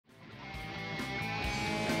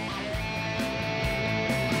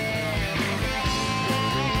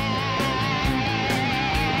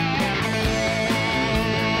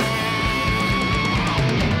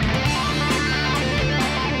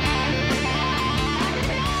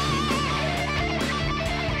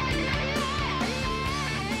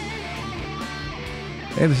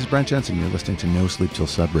Hey, this is Brent Jensen. You're listening to No Sleep Till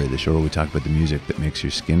Sudbury, the show where we talk about the music that makes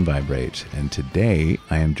your skin vibrate. And today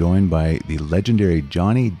I am joined by the legendary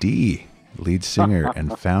Johnnie Dee, lead singer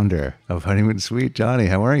and founder of Honeymoon Suite. Johnny,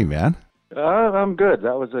 how are you, man? I'm good.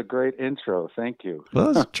 That was a great intro. Thank you.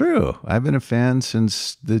 Well, that's true. I've been a fan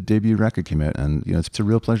since the debut record came out, and it's a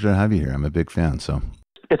real pleasure to have you here. I'm a big fan. So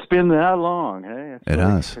it's been that long, hey? It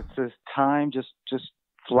has. It's just time just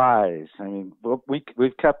flies. I mean,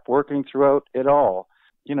 we've kept working throughout it all.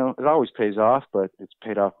 It always pays off, but it's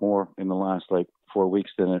paid off more in the last 4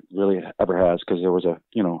 weeks than it really ever has, because there was a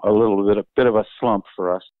little bit of a slump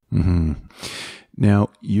for us. Mm-hmm. Now,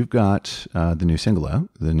 you've got the new single out.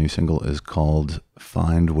 The new single is called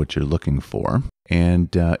Find What You're Looking For,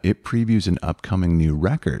 and it previews an upcoming new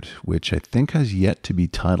record, which I think has yet to be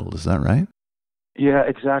titled. Is that right? Yeah,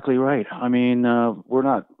 exactly right. I mean,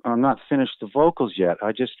 I'm not finished the vocals yet.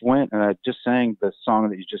 I just went and I just sang the song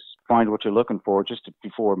that you just find what you're looking for just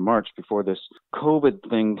before March, before this COVID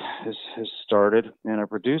thing has started. And our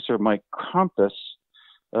producer, Mike Compass,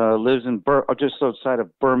 lives in just outside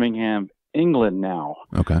of Birmingham, England now.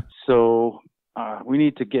 Okay. So we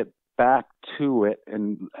need to get back to it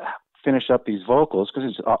and finish up these vocals,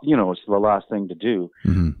 because it's the last thing to do.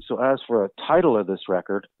 Mm-hmm. So as for a title of this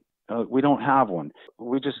record, we don't have one.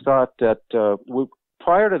 We just thought that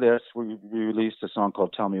prior to this, we released a song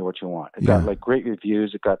called Tell Me What You Want. It got great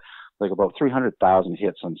reviews. It got about 300,000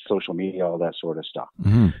 hits on social media, all that sort of stuff.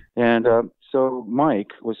 Mm-hmm. And so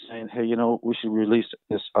Mike was saying, hey, we should release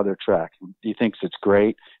this other track. He thinks it's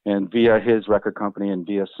great. And via his record company and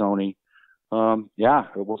via Sony,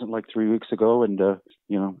 it wasn't 3 weeks ago. And,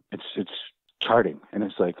 it's charting. And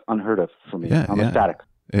it's unheard of for me. I'm ecstatic.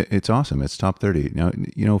 It's awesome. It's top 30. Now,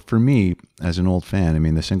 for me, as an old fan, I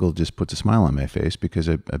mean, the single just puts a smile on my face, because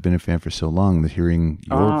I've been a fan for so long that hearing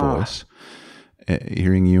your voice,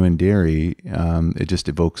 hearing you and Derry, it just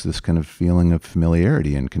evokes this kind of feeling of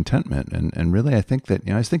familiarity and contentment. And really, I think that,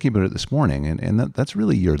 I was thinking about it this morning, and that's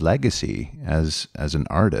really your legacy as an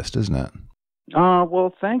artist, isn't it?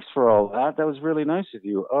 Well, thanks for all that. That was really nice of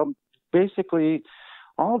you. Basically,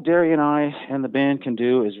 all Derry and I and the band can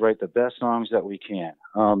do is write the best songs that we can.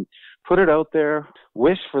 Put it out there,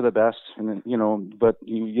 wish for the best, and but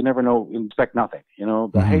you never know, expect nothing.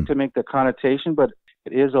 Mm-hmm. I hate to make the connotation, but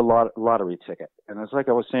it is a lottery ticket. And it's like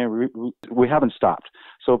I was saying, we haven't stopped.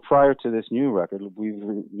 So prior to this new record, we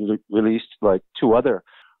released 2 other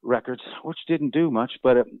records, which didn't do much,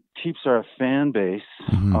 but it keeps our fan base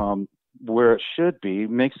where it should be,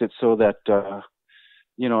 makes it so that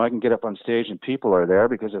I can get up on stage and people are there,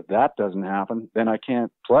 because if that doesn't happen, then I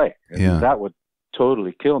can't play. Yeah. That would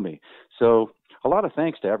totally kill me. So a lot of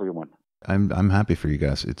thanks to everyone. I'm happy for you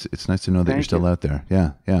guys. It's nice to know that you're still out there.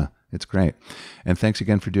 Yeah. It's great. And thanks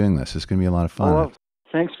again for doing this. It's going to be a lot of fun. Well,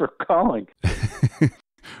 thanks for calling.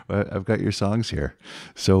 Well, I've got your songs here.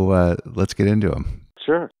 So let's get into them.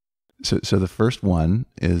 Sure. So the first one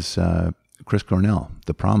is Chris Cornell,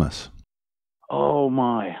 The Promise. Oh,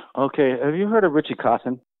 my. Okay. Have you heard of Richie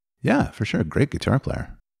Cotton? Yeah, for sure. Great guitar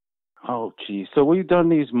player. Oh, geez. So we've done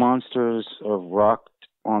these monsters of rock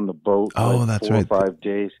on the boat. Oh, that's right. 4 or 5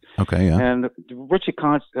 days. Okay, yeah. And Richie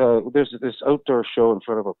Cotton, there's this outdoor show in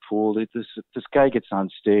front of a pool. This guy gets on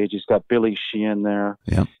stage. He's got Billy Sheehan there.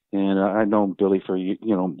 Yeah. And I've known Billy for,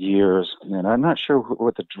 years. And I'm not sure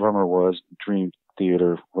what the drummer was, Dream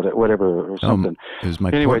Theater, whatever, or something. It was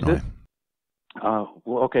Mike Portnoy.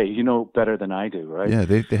 Well, okay, you know better than I do, right? Yeah,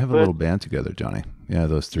 they have a little band together, Johnny. Yeah,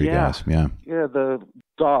 those 3 guys. Yeah. Yeah, the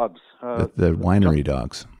dogs. The winery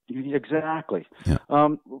dogs. Exactly. Yeah.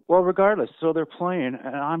 Well, regardless, so they're playing,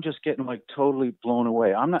 and I'm just getting totally blown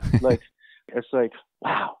away. I'm not it's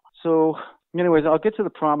wow. So, anyways, I'll get to the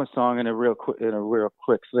Promise song in a real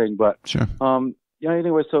quick thing, but sure.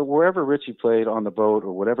 Anyway, so wherever Richie played on the boat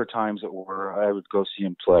or whatever times it were, I would go see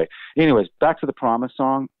him play. Anyways, back to the Promise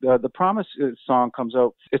song. The Promise song comes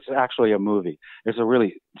out. It's actually a movie. It's a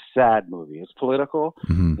really sad movie. It's political,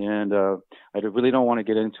 and I really don't want to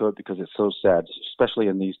get into it because it's so sad, especially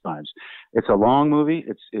in these times. It's a long movie.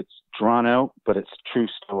 It's drawn out, but it's a true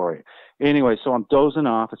story. Anyway, so I'm dozing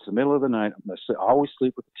off. It's the middle of the night. I always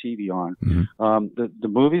sleep with the TV on. The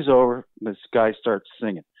movie's over. This guy starts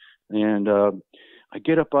singing, and I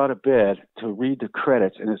get up out of bed to read the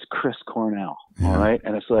credits, and it's Chris Cornell. Yeah. All right,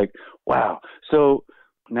 and it's wow. So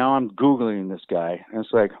now I'm Googling this guy, and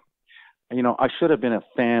it's I should have been a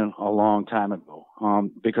fan a long time ago,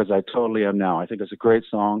 because I totally am now. I think it's a great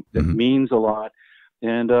song that means a lot,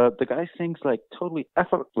 and the guy sings totally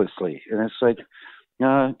effortlessly, and it's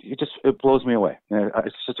it blows me away.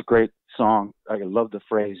 It's just a great song. I love the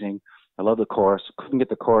phrasing. I love the chorus. Couldn't get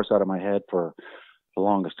the chorus out of my head for the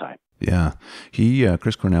longest time. Yeah.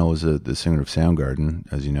 Chris Cornell was the singer of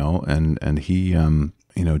Soundgarden, as you know, and he,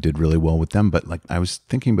 did really well with them. But like, I was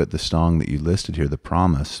thinking about the song that you listed here, The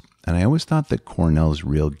Promise, and I always thought that Cornell's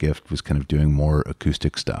real gift was kind of doing more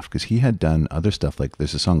acoustic stuff, because he had done other stuff. Like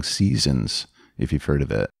there's a song Seasons, if you've heard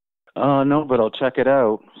of it. No, but I'll check it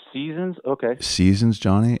out. Seasons? Okay. Seasons,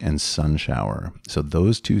 Johnny, and Sun Shower. So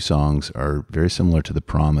those two songs are very similar to The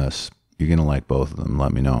Promise. You're going to like both of them.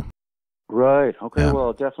 Let me know. Right. Okay. Yeah. Well,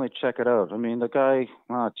 I'll definitely check it out. I mean, the guy,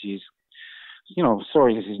 geez,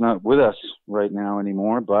 sorry he's not with us right now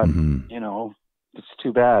anymore, but, it's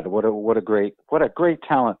too bad. What a great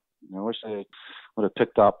talent. I wish I would have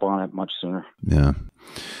picked up on it much sooner. Yeah.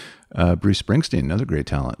 Bruce Springsteen, another great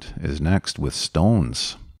talent, is next with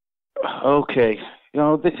Stones. Okay.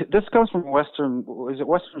 This comes from Western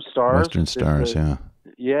Stars? Western Stars, yeah.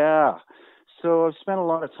 Yeah. So I've spent a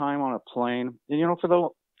lot of time on a plane, and for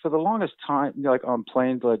the longest time, like on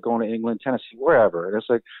planes, like going to England, Tennessee, wherever. And it's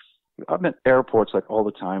like I'm at airports like all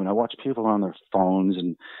the time, and I watch people on their phones,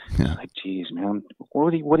 and it's like, geez, man,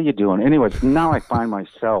 what are you doing? Anyways, now I find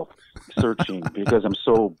myself searching because I'm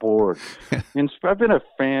so bored. And I've been a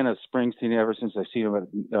fan of Springsteen ever since I seen him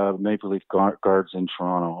at Maple Leaf Gardens in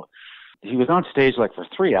Toronto. He was on stage like for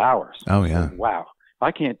 3 hours. Oh yeah. Like, wow.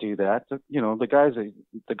 I can't do that. The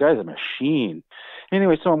guy's a machine.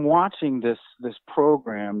 Anyway, so I'm watching this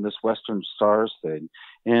program, this Western Stars thing,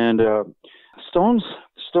 and Stones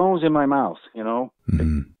in my mouth.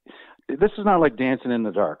 Mm-hmm. This is not like Dancing in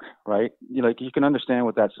the Dark, right? You can understand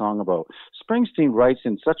what that song about. Springsteen writes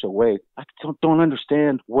in such a way I don't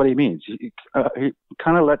understand what he means. He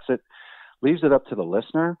kind of leaves it up to the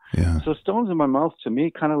listener. Yeah. So Stones in my mouth to me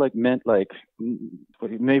kind of like meant like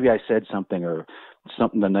maybe I said something or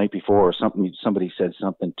something the night before, or somebody said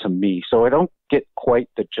something to me. So I don't get quite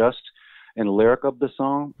the gist and lyric of the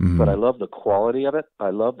song, but I love the quality of it. I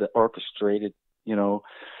love the orchestrated,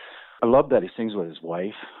 I love that he sings with his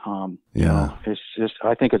wife. It's just,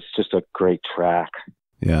 I think it's just a great track.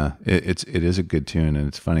 Yeah, it is a good tune, and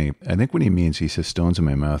it's funny. I think when he says "stones in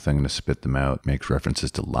my mouth, I'm going to spit them out," makes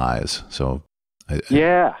references to lies. So,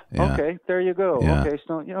 yeah. Okay, there you go. Yeah.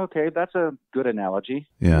 Okay, okay, that's a good analogy.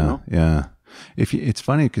 Yeah, yeah. It's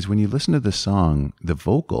funny because when you listen to the song, the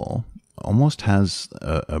vocal almost has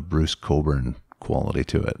a Bruce Cockburn quality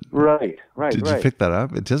to it. Right. Did you pick that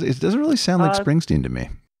up? It doesn't really sound like Springsteen to me.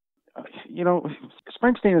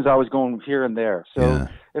 Springsteen is always going here and there. So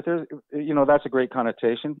if there's, that's a great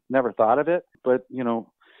connotation. Never thought of it, but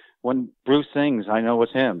when Bruce sings, I know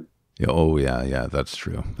it's him. Yeah. Oh yeah. That's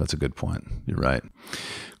true. That's a good point. You're right.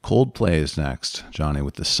 Coldplay is next, Johnny,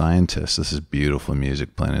 with The Scientist. This is beautiful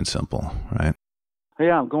music, plain and simple, right?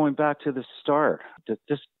 Yeah, I'm going back to the start.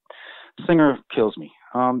 This singer kills me.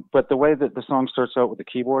 But the way that the song starts out with the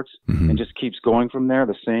keyboards and just keeps going from there,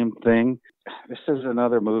 the same thing. This is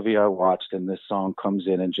another movie I watched, and this song comes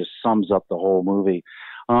in and just sums up the whole movie.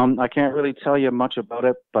 I can't really tell you much about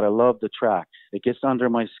it, but I love the track. It gets under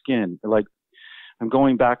my skin. Like, I'm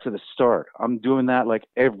going back to the start. I'm doing that like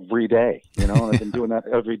every day. I've been doing that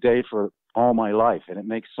every day for all my life, and it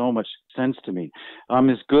makes so much sense to me. I'm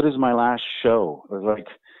as good as my last show. Like,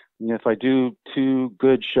 if I do 2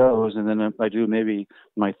 good shows and then if I do maybe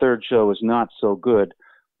my 3rd show is not so good,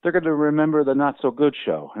 they're going to remember the not so good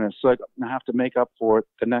show. And it's like, I have to make up for it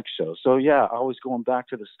the next show. So yeah, always going back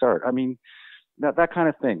to the start. I mean, that kind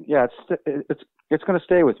of thing. Yeah, it's going to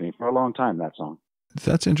stay with me for a long time, that song.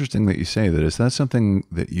 That's interesting that you say that. Is that something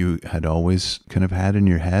that you had always kind of had in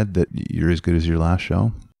your head, that you're as good as your last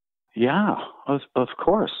show? Yeah, of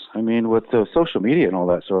course. I mean, with the social media and all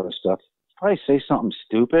that sort of stuff, if I say something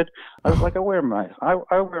stupid, I wear my heart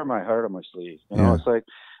on my sleeve. It's like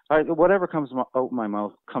whatever comes out my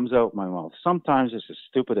mouth comes out my mouth. Sometimes it's the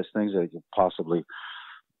stupidest things that you could possibly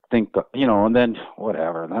think, and then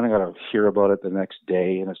whatever. And then I got to hear about it the next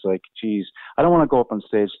day, and it's like, geez, I don't want to go up on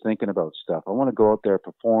stage thinking about stuff. I want to go out there,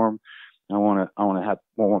 perform. I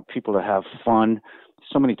want people to have fun.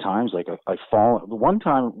 So many times, like I fall. One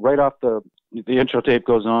time, right off the intro tape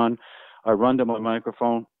goes on, I run to my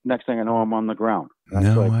microphone. Next thing I know, I'm on the ground.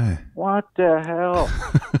 No way. What the hell?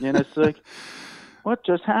 And it's like, what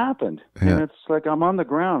just happened? Yeah. And it's like I'm on the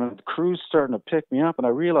ground, and the crew's starting to pick me up, and I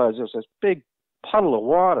realize there's this big puddle of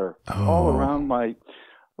water all around my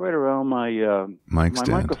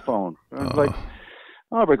microphone. And it's like,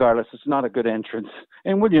 regardless, it's not a good entrance.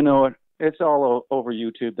 And would you know it? It's all over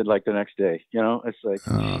YouTube the next day. It's like,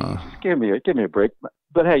 give me a break.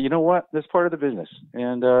 But hey, you know what? That's part of the business,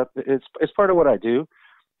 and it's part of what I do,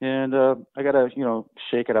 and I gotta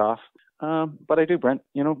shake it off. But I do, Brent.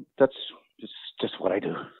 That's just what I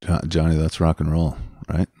do. Johnny, that's rock and roll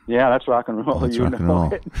right? Yeah, that's rock and roll. That's you rock know and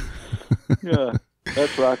roll. it. Yeah,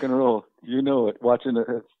 that's rock and roll. You know it. Watching it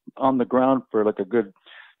on the ground for like a good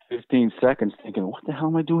 15 seconds, thinking, "What the hell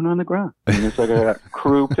am I doing on the ground?" And it's like I got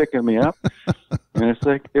crew picking me up, and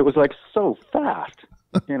it was like so fast,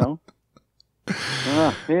 you know.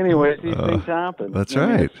 Anyways, these things happen. That's I mean,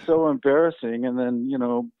 right. it's so embarrassing, and then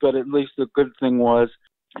but at least the good thing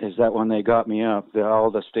is that when they got me up,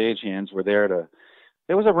 all the stagehands were there to.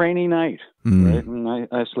 It was a rainy night, right? And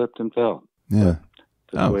I slipped and fell. Yeah,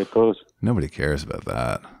 that's the way it goes. Nobody cares about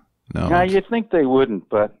that. No. Yeah, you'd think they wouldn't,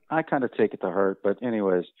 but I kind of take it to heart. But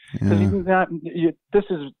anyways, because this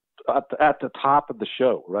is at the top of the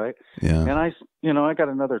show, right? Yeah. And I got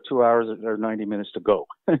another 2 hours or 90 minutes to go.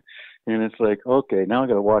 And it's like, okay, now I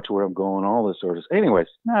got to watch where I'm going, all this sort of. Anyways,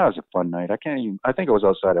 that was a fun night. I think it was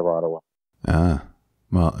outside of Ottawa.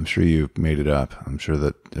 Well, I'm sure you made it up. I'm sure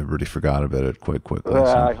that everybody forgot about it quite quickly.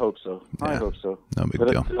 I hope so. Yeah. I hope so. No big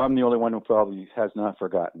deal. I'm the only one who probably has not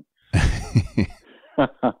forgotten.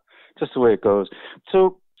 Just the way it goes.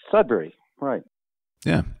 So Sudbury, right?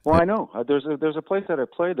 Yeah. Well, I know. There's a place that I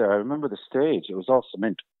played there. I remember the stage. It was all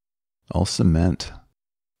cement. All cement.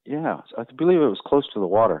 Yeah, I believe it was close to the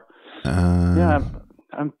water. Yeah,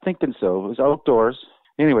 I'm thinking so. It was outdoors.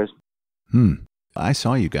 Anyways. I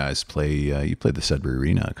saw you guys play. You played the Sudbury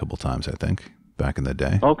Arena a couple times, I think, back in the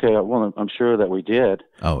day. Okay, well, I'm sure that we did.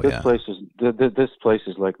 Oh, this place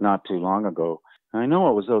is like not too long ago. I know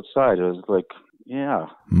it was outside. It was like, yeah.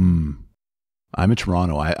 I'm in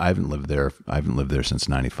Toronto. I haven't lived there. I haven't lived there since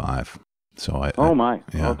 '95. So I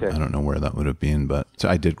okay. I don't know where that would have been, but so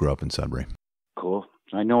I did grow up in Sudbury. Cool.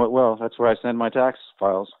 I know it well. That's where I send my tax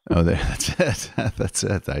files. Oh, that's it. That's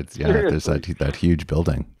it. There's that huge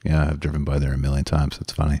building. Yeah, I've driven by there a million times.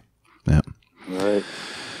 It's funny. Yeah. Right.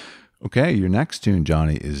 Okay, your next tune,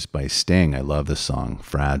 Johnny, is by Sting. I love this song,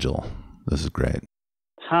 Fragile. This is great.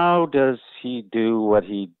 How does he do what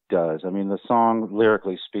he does? I mean, the song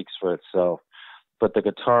lyrically speaks for itself, but the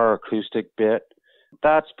guitar acoustic bit,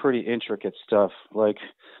 that's pretty intricate stuff. Like,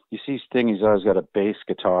 you see Sting, he's always got a bass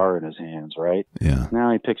guitar in his hands, right? Yeah.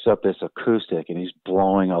 Now he picks up this acoustic, and he's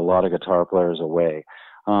blowing a lot of guitar players away.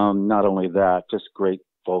 Not only that, just great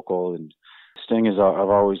vocal. And Sting I've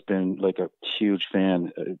always been like a huge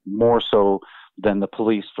fan, more so than the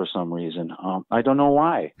Police for some reason. I don't know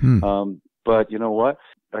why. But you know what?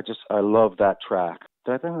 I love that track.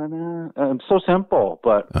 So simple,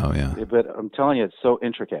 but oh yeah. But I'm telling you, it's so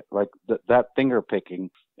intricate. Like that finger picking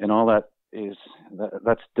and all that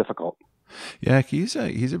that's difficult. Yeah, he's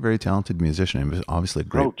a very talented musician. He was obviously a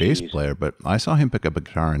great bass player, but I saw him pick up a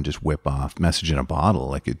guitar and just whip off "Message in a Bottle"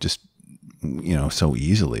 like it just so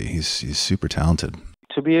easily. He's super talented.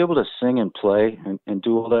 To be able to sing and play and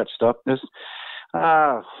do all that stuff,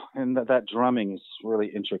 and that drumming is really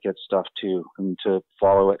intricate stuff too, and to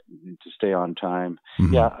follow it, and to stay on time.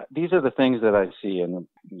 Mm-hmm. Yeah, these are the things that I see, and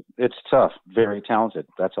it's tough. Very talented.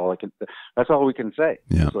 That's all we can say.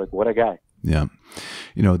 Yeah. It's like, what a guy. Yeah.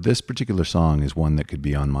 This particular song is one that could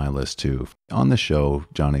be on my list too. On the show,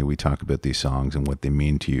 Johnny, we talk about these songs and what they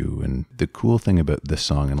mean to you. And the cool thing about this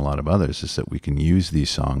song and a lot of others is that we can use these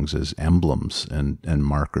songs as emblems and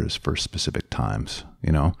markers for specific times,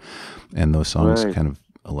 and those songs kind of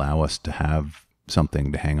allow us to have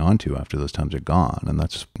something to hang on to after those times are gone. And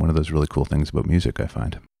that's one of those really cool things about music, I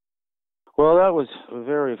find. Well, that was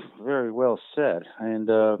very, very well said. And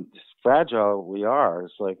fragile we are.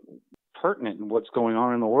 It's like pertinent in what's going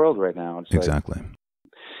on in the world right now. It's exactly.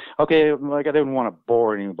 Okay, like I didn't want to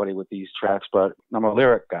bore anybody with these tracks, but I'm a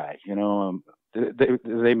lyric guy,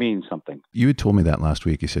 they mean something. You had told me that last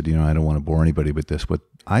week. You said, I don't want to bore anybody with this, but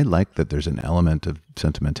I like that there's an element of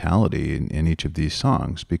sentimentality in each of these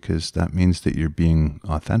songs, because that means that you're being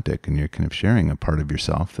authentic and you're kind of sharing a part of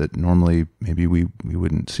yourself that normally maybe we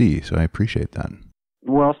wouldn't see. So I appreciate that.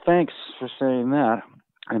 Well, thanks for saying that.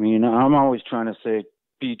 I mean, I'm always trying to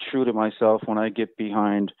be true to myself when I get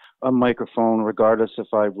behind a microphone, regardless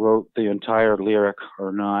if I wrote the entire lyric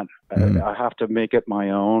or not. I have to make it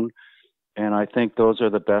my own. And I think those are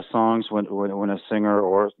the best songs when a singer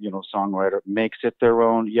or songwriter makes it their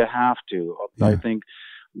own. You have to. Yeah.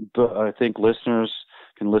 I think listeners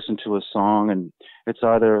can listen to a song and it's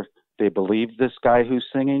either they believe this guy who's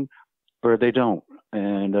singing or they don't.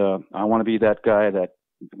 And I want to be that guy that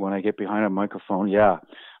when I get behind a microphone,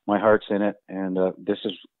 my heart's in it, and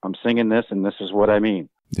I'm singing this, and this is what I mean.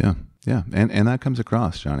 Yeah, yeah, and that comes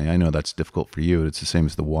across, Johnny. I know that's difficult for you. It's the same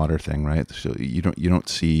as the water thing, right? So you don't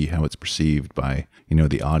see how it's perceived by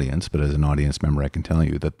the audience, but as an audience member, I can tell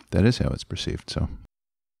you that is how it's perceived. So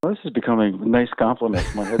Well, this is becoming a nice compliment.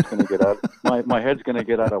 My head's going to get out. My head's going to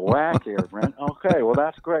get out of whack here, Brent. Okay, well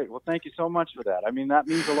that's great. Well, thank you so much for that. I mean, that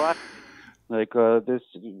means a lot. Like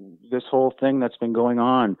this whole thing that's been going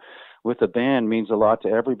on with the band means a lot to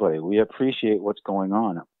everybody. We appreciate what's going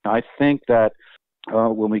on. I think that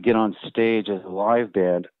when we get on stage as a live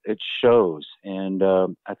band, it shows, and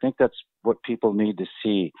I think that's what people need to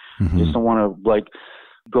see. Mm-hmm. Just don't want to like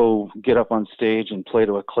go get up on stage and play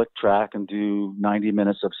to a click track and do 90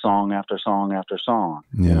 minutes of song after song after song.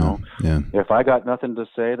 Yeah, you know, yeah. If I got nothing to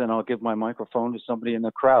say, then I'll give my microphone to somebody in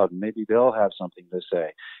the crowd, and maybe they'll have something to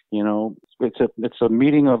say. You know, it's a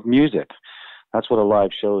meeting of music. That's what a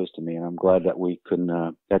live show is to me, and I'm glad that we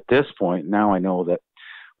can. At this point, now I know that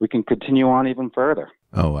we can continue on even further.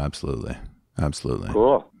 Oh, absolutely, absolutely.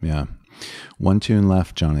 Cool. Yeah. One tune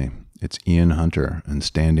left, Johnny. It's Ian Hunter and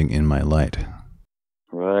Standing in My Light.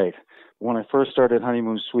 Right. When I first started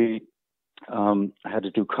Honeymoon Suite, I had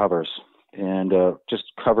to do covers, and just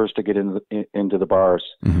covers to get into the bars.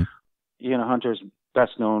 Mm-hmm. Ian Hunter's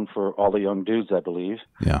best known for All the Young Dudes, I believe.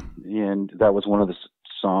 Yeah. And that was one of the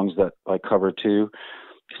songs that I covered too.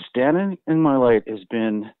 Standing in My Light has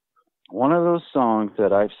been one of those songs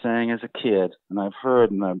that I've sang as a kid, and I've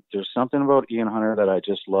heard, and there's something about Ian Hunter that I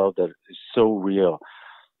just love that is so real.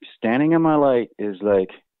 Standing in My Light is like,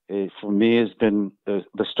 for me, has been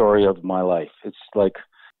the story of my life. It's like,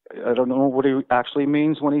 I don't know what he actually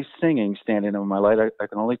means when he's singing Standing in My Light. I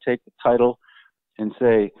can only take the title and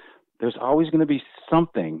say, there's always going to be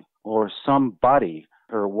something or somebody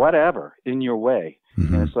or whatever in your way.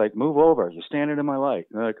 Mm-hmm. And it's like, move over. You're standing in my light.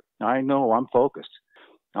 And like, I know I'm focused.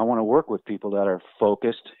 I want to work with people that are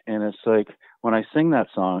focused. And it's like, when I sing that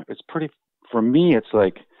song, it's pretty, for me, it's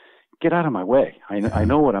like, get out of my way. I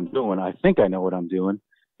know what I'm doing. I think I know what I'm doing.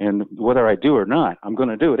 And whether I do or not, I'm going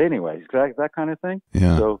to do it anyway. That kind of thing.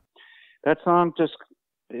 Yeah. So that song just,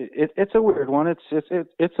 it's a weird one.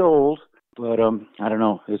 It's old, but I don't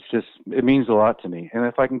know. It means a lot to me. And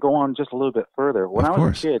if I can go on just a little bit further, when I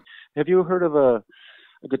was a kid, have you heard of a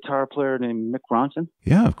guitar player named Mick Ronson?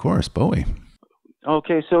 Yeah, of course, Bowie.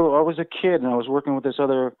 Okay, so I was a kid and I was working with this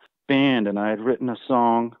other band, and I had written a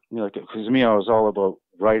song. Because me, I was all about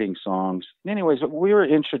writing songs. Anyways, we were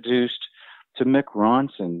introduced to Mick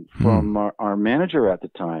Ronson from our manager at the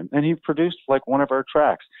time, and he produced like one of our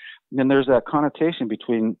tracks. And there's that connotation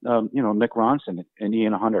between, Mick Ronson and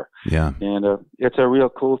Ian Hunter. Yeah. And it's a real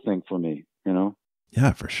cool thing for me, you know?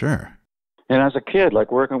 Yeah, for sure. And as a kid,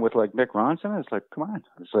 like working with like Mick Ronson, it's like, come on.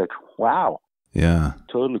 It's like, wow. Yeah.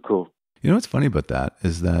 Totally cool. You know what's funny about that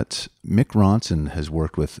is that Mick Ronson has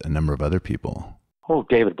worked with a number of other people. Oh,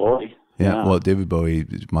 David Bowie. Yeah, well, David Bowie,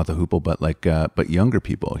 Martha Hoople, but younger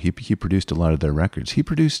people. He produced a lot of their records. He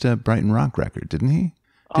produced a Brighton Rock record, didn't he?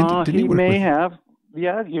 He may have.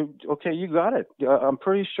 Yeah, you got it. I'm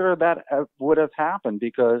pretty sure that would have happened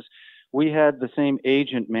because we had the same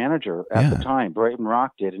agent manager at the time. Brighton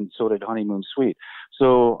Rock did, and so did Honeymoon Suite.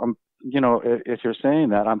 So, if you're saying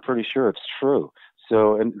that, I'm pretty sure it's true.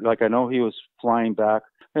 So, and like I know he was flying back,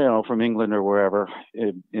 from England or wherever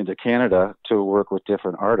into Canada to work with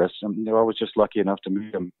different artists. And I was just lucky enough to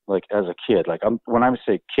meet him like as a kid. Like when I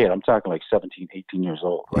say kid, I'm talking like 17, 18 years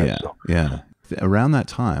old. Right? Yeah, so. yeah. Around that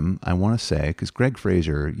time, I want to say, because Greg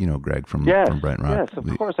Fraser, Greg from Brighton Rock. Yes,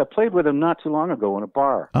 of course. I played with him not too long ago in a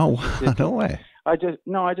bar. Oh, no way. I just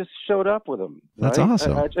showed up with him. That's right?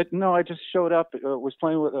 awesome. I just showed up. Was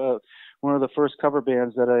playing with one of the first cover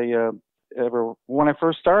bands that I ever, when I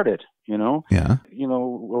first started, Yeah. I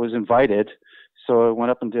was invited. So I went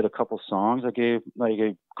up and did a couple songs. I gave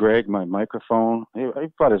Greg my microphone. He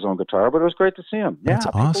brought his own guitar, but it was great to see him. That's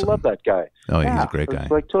awesome. People love that guy. Oh, yeah, he's a great guy.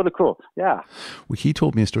 It's like totally cool. Yeah. Well, he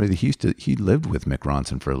told me a story that he lived with Mick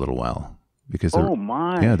Ronson for a little while because they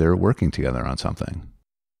were working together on something.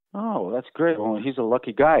 Oh, that's great. Well, he's a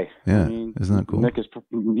lucky guy. Yeah. Isn't that cool? Mick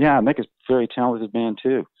is a very talented man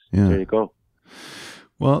too. Yeah. There you go.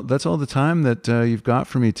 Well, that's all the time that you've got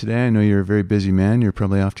for me today. I know you're a very busy man. You're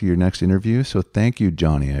probably off to your next interview. So thank you,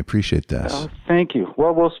 Johnny. I appreciate this. Thank you.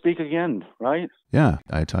 Well, we'll speak again, right? Yeah.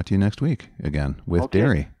 I talk to you next week again with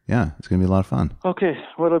Derry. Yeah. It's going to be a lot of fun. Okay.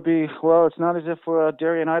 Well, it's not as if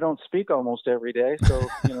Derry and I don't speak almost every day.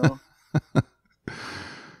 So,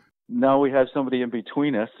 now we have somebody in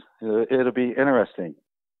between us. It'll be interesting.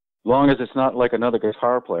 Long as it's not like another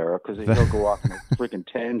guitar player, because he'll go off on a freaking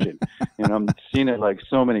tangent. And I'm seen it like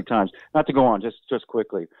so many times. Not to go on, just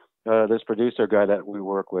quickly. This producer guy that we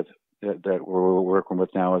work with, that we're working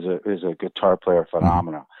with now, is a guitar player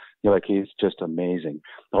phenomenal. He's just amazing.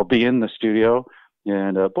 They'll be in the studio,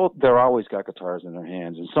 and they're always got guitars in their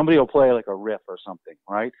hands, and somebody will play like a riff or something,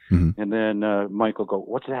 right? Mm-hmm. And then Mike will go,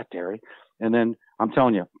 "What's that, Derry?" And then I'm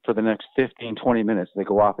telling you, for the next 15, 20 minutes, they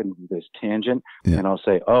go off into this tangent, Yeah. and I'll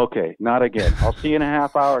say, okay, not again. I'll see you in a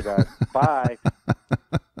half hour, guys. Bye.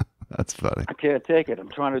 That's funny. I can't take it. I'm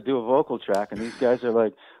trying to do a vocal track, and these guys are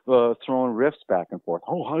like throwing riffs back and forth.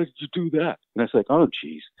 Oh, how did you do that? And it's like, oh,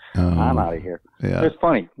 geez, I'm out of here. Yeah. It's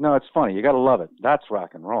funny. No, it's funny. You got to love it. That's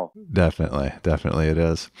rock and roll. Definitely it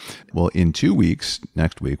is. Well, in 2 weeks,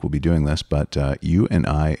 next week, we'll be doing this, but you and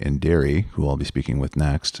I and Derry, who I'll be speaking with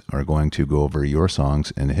next, are going to go over your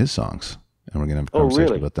songs and his songs. And we're going to have a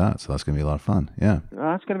conversation about that. So that's going to be a lot of fun. Yeah.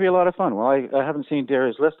 That's going to be a lot of fun. Well, I haven't seen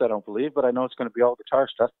Derry's list, I don't believe, but I know it's going to be all guitar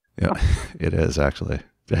stuff. Yeah, it is actually.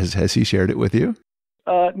 Has he shared it with you?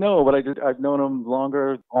 No, but I've known him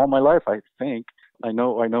longer, all my life, I think. I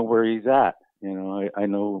know where he's at. You know, I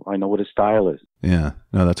know what his style is. Yeah.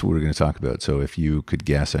 No, that's what we're going to talk about. So if you could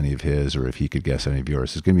guess any of his, or if he could guess any of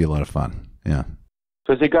yours, it's going to be a lot of fun. Yeah.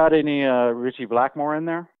 So has he got any Richie Blackmore in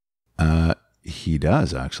there? He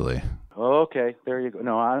does, actually. Okay, there you go.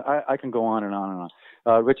 No, I can go on and on and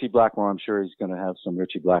on. Richie Blackmore, I'm sure he's going to have some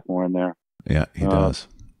Richie Blackmore in there. Yeah, he does.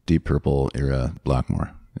 Deep Purple era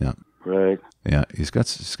Blackmore. Yeah. Right. Yeah, he's got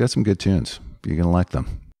some good tunes. You're going to like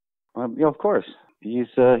them. Yeah, of course. He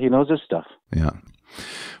knows his stuff. Yeah.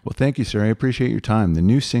 Well, thank you, sir. I appreciate your time. The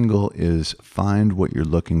new single is Find What You're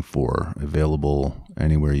Looking For, available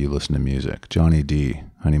anywhere you listen to music. Johnnie Dee,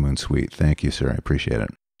 Honeymoon Suite. Thank you, sir. I appreciate it.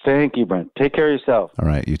 Thank you, Brent. Take care of yourself. All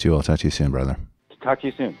right, you too. I'll talk to you soon, brother. Talk to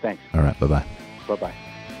you soon. Thanks. All right, bye-bye. Bye-bye.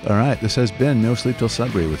 All right, this has been No Sleep Till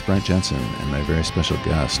Sudbury with Brent Jensen and my very special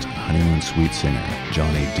guest, Honeymoon Suite singer,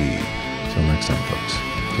 Johnnie Dee. Till next time, folks.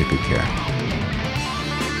 Take good care.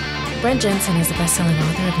 Brent Jensen is the best-selling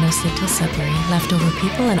author of No Sleep Till Sudbury, Leftover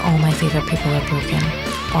People, and All My Favorite People Are Broken.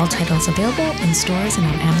 All titles available in stores and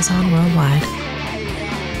on Amazon worldwide.